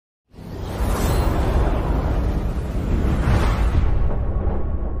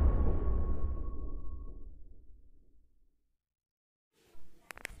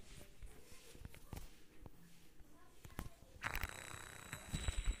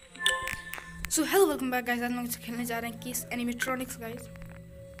So hello welcome back guys. आज हम लोग खेलने जा रहे हैं किस एनिमेट्रॉनिक्स गाइस।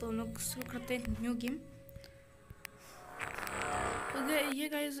 तो हम लोग शुरू करते हैं न्यू गेम। तो ये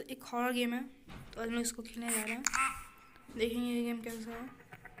गाइस एक हॉरर गेम है, तो आज हम लोग इसको खेलने जा रहे हैं। देखेंगे ये गेम कैसा है।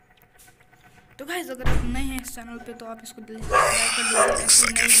 तो गाइस अगर आप नए हैं इस चैनल पे तो आप इसको सब्सक्राइब कर लीजिए। Looks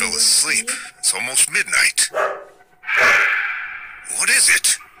like I fell asleep. It's almost midnight. What is it?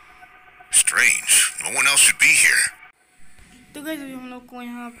 Strange. No one else should be here. तो गाइस अभी हम लोग को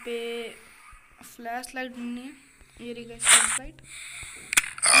यहाँ पे फ्लैश लाइट ढूंढनी है। ये रही guys flash light.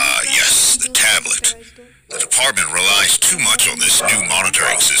 Yes, the tablet. The department relies too much on this new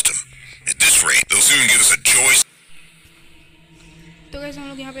monitoring system. At this rate, they'll soon give us a choice. तो गाइस हम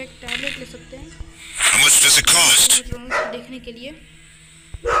लोग यहाँ पे एक टैबलेट ले सकते हैं। How much does it cost? देखने के लिए।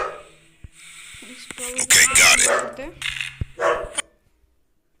 Okay, got it.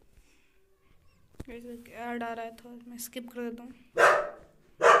 ऐड आ रहा है, तो मैं स्किप कर देता हूँ।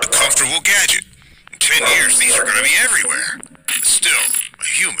 A comfortable gadget. In 10 years, these are going to be everywhere. But still, a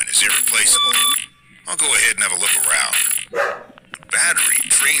human is irreplaceable. I'll go ahead and have a look around. The battery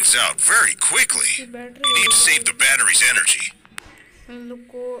drains out very quickly. You need to save the battery's energy.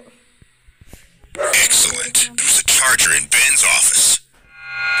 Excellent. There's a charger in Ben's office.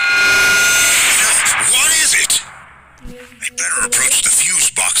 What is it? I better approach the fuse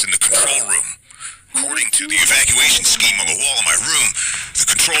box in the control room. According to the evacuation scheme on the wall of my room, the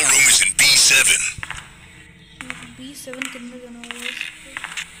control room is in B7. B7 कितना जाना होगा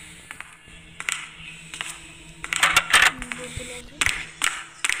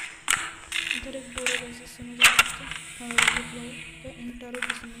इधर एक door है, वैसे समझ आ सकते हैं। हाँ ये फ्लोर तो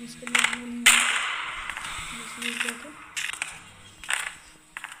इंटरोगेशन में इसके लिए वो नहीं है, बस ये क्या था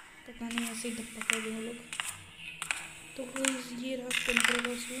पता नहीं, ऐसे ही धप्पा कर दिए लोग। तो ये रहा कंट्रोल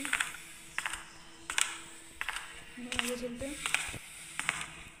रूम। आगे चलते हैं।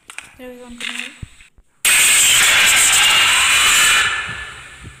 ऑन करना है।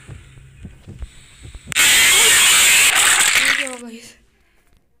 क्या होगा इस?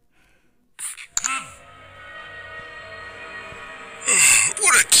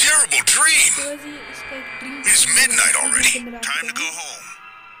 What a terrible dream! It's midnight already. Time to go home.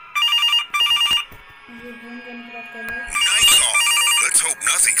 Night call. Let's hope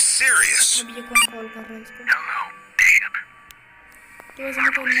nothing serious. अब ये कौन कॉल कर रहा है इसको? Hello, Bishop. तो वैसे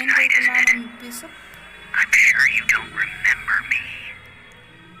मैं तो मेन कॉल का नाम है bishop. I'm sure you don't remember me.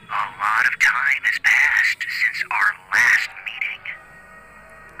 A lot of time has passed since our last meeting.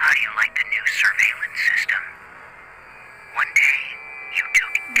 How do you like the new surveillance system? One day, you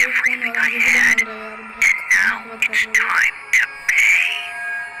took everything I had, and now it's time to pay.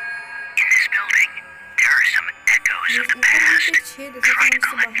 In this building, there are some echoes of the past. Try to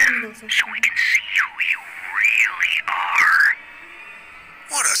collect them so we can see who you really are.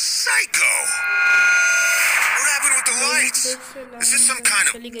 What a psycho! What happened with the lights? Is this some kind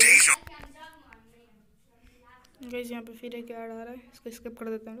of deja? Guys यहाँ पे फिर एक add आ रहा है, इसको skip कर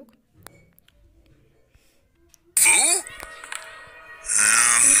देते हैं लोग।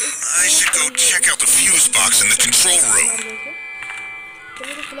 I should go check out the fuse box in the control room. तो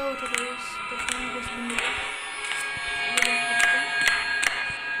खुला हुआ था गाइस, तो फोन कुछ भी मिला।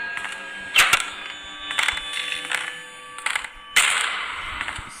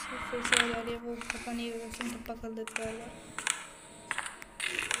 फिर से आ रही है, वो पता नहीं वैसे धप्पा कर देता है।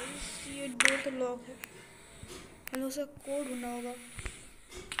 ये डोर तो लॉक है, हमें उसका कोड ढूंढना होगा।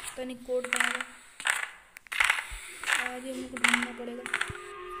 पता नहीं कोड कहाँ है, आगे हमको ढूंढना पड़ेगा।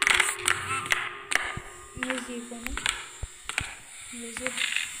 ये कौन है? विजिट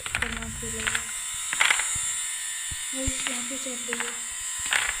करना पड़ेगा। यहाँ पे चल रही है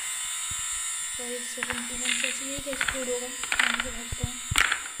 571 से, ये क्या कोड होगा? यहाँ से भागता हूँ।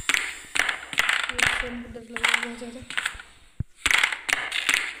 फोन को डर लग रहा है बहुत ज़्यादा।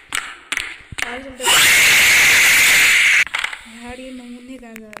 आगे चलते हैं यार, ये नमूने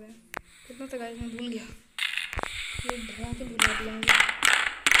कहाँ जा रहे हैं? कितना तक आगे मैं भूल गया, ये धड़ा के भुला दिया मुझे।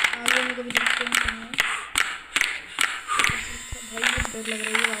 आगे में कभी देखते हैं कहाँ है भाई, ये डर लग रहा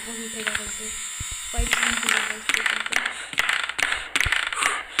है। ये वापस उठेगा करके 5 मिनट लगेगा इसको करके।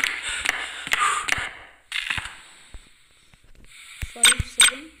 5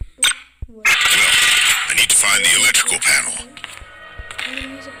 7 2 1। I need to find the electrical panel.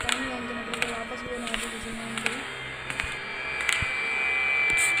 ये सब टाइम ऑन करना पड़ेगा, वापस वो ना आगे किसी में करें।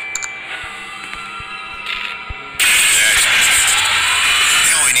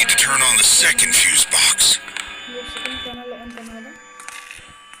 Now I need to turn on the second fuse box. ये सेकंड पैनल ऑन करना होगा।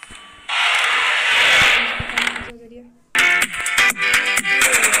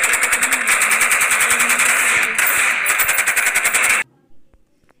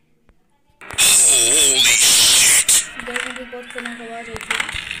 करने की आवाज़ आई थी।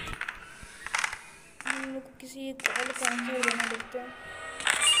 हम लोग को किसी एक कॉल का आंसर देना, देखते हैं।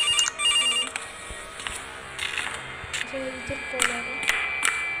 अच्छा इधर कॉल आ रहा है।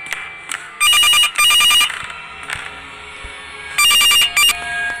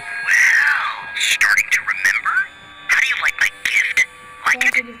 Starting to remember? How do you like my gift? Like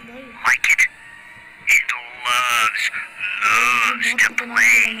it? Like it? It loves to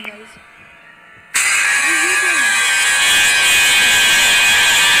play.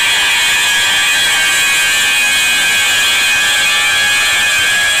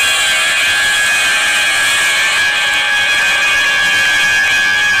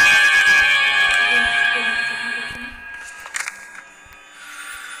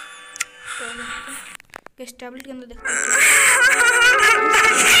 इस टैबलेट के अंदर देखते हैं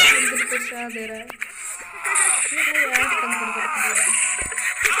कुछ दे रहा है।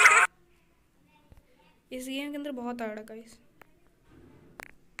 इस गेम के अंदर बहुत आड़ है गाइस।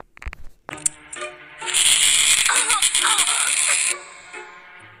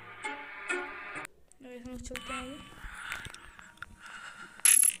 चलते हैं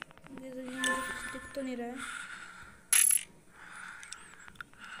मुझे कुछ दिख तो नहीं रहा है।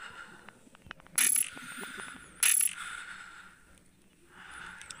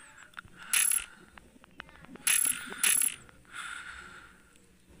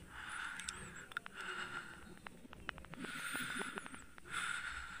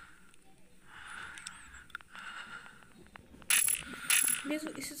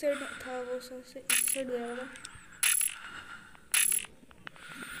 इसी साइड था वो, सबसे इस साइड गया होगा।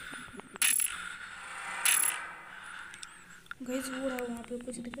 गाइस वो रहा वहाँ पे,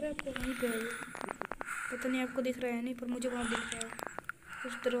 कुछ दिख रहा है आपको? वहीं पे है वो, पता नहीं आपको दिख रहा है नहीं, पर मुझे वहाँ दिख रहा है।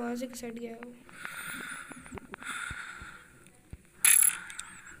 उस दरवाजे के साइड गया है वो।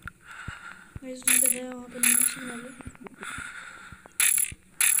 गाइस जहाँ पे गया वहाँ पे नहीं वाले।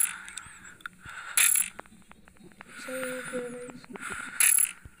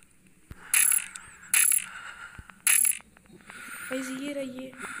 गाइस ये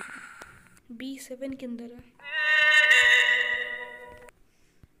रहिए B7 के अंदर है।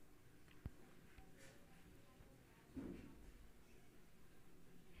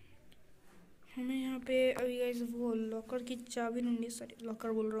 हमें यहाँ पे अभी गाइस वो लॉकर की चाबी ढूंढनी, सॉरी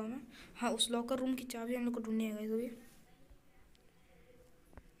लॉकर बोल रहा हूँ मैं, हाँ उस लॉकर रूम की चाबी हम लोग को ढूंढनी है गाइस। अभी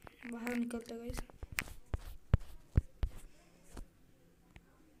बाहर निकलते हैं गाइस।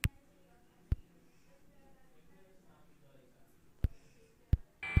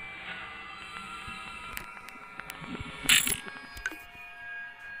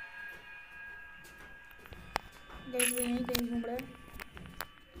 गाइस वो यहीं कहीं घूम रहा है,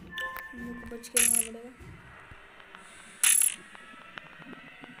 हम लोग को बच के रहना पड़ेगा।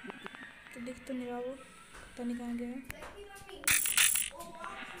 तो दिख तो नहीं रहा वो, पता नहीं कहाँ गया है।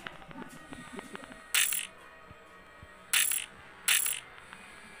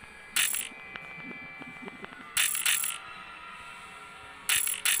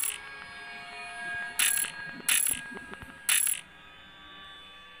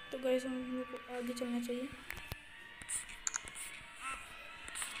 तो गाइस हम लोग को आगे चलना चाहिए।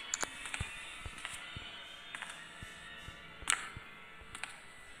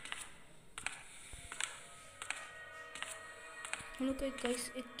 हम लोग को एक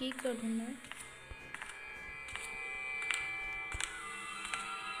की का ढूंढना है।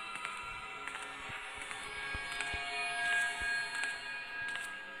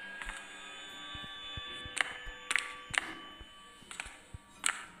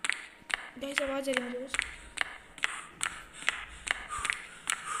 गाइस आवाज आ रही है मुझे बस।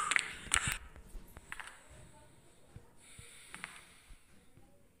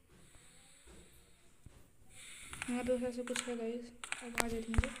 यहाँ पे ऐसा कुछ है गाइस, आवाज आ रही है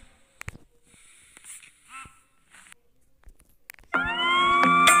मुझे।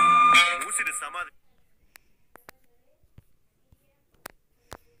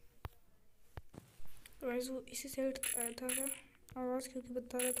 गाइस वो इसी साइड आया था आवाज, क्योंकि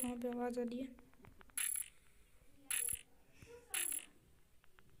बता रहा था वहाँ पे आवाज आ रही है।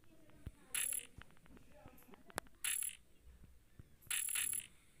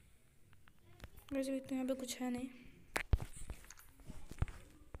 वैसे भी तो यहाँ पे कुछ है नहीं।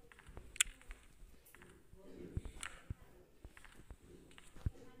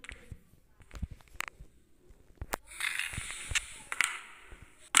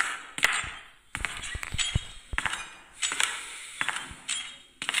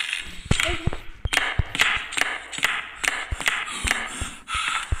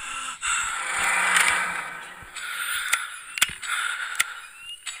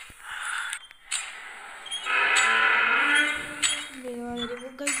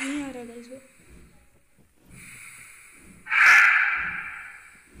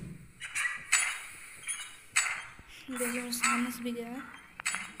 भी गया है,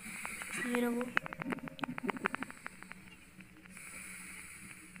 ये रहा वो।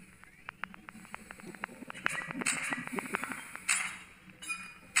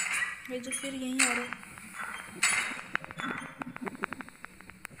 जो फिर यहीं आ रहा है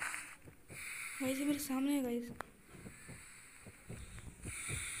वैसे मेरे सामने है गाइस।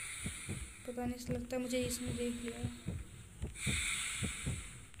 पता नहीं, इसलिए लगता है मुझे इसने देख लिया है।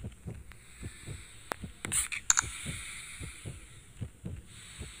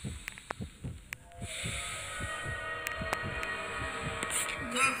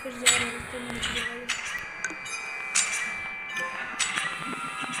 फिर जा रहा है तो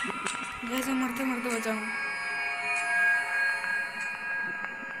जैसे मरते मरते बचाऊँ।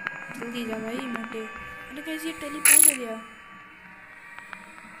 जल्दी जा भाई मोटे। अरे कैसे ये टेलीपोर्ट हो गया?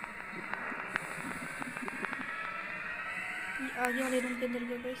 ये आगे वाले रूम के अंदर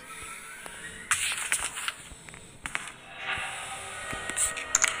गया गाइस।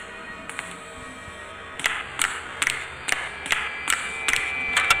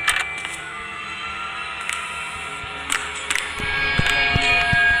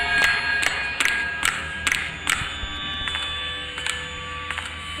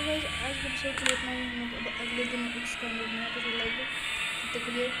 आज के एपिसोड के लिए इतना ही। अगले दिन इसका लाइक तब तक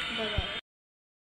के लिए बाय बाय।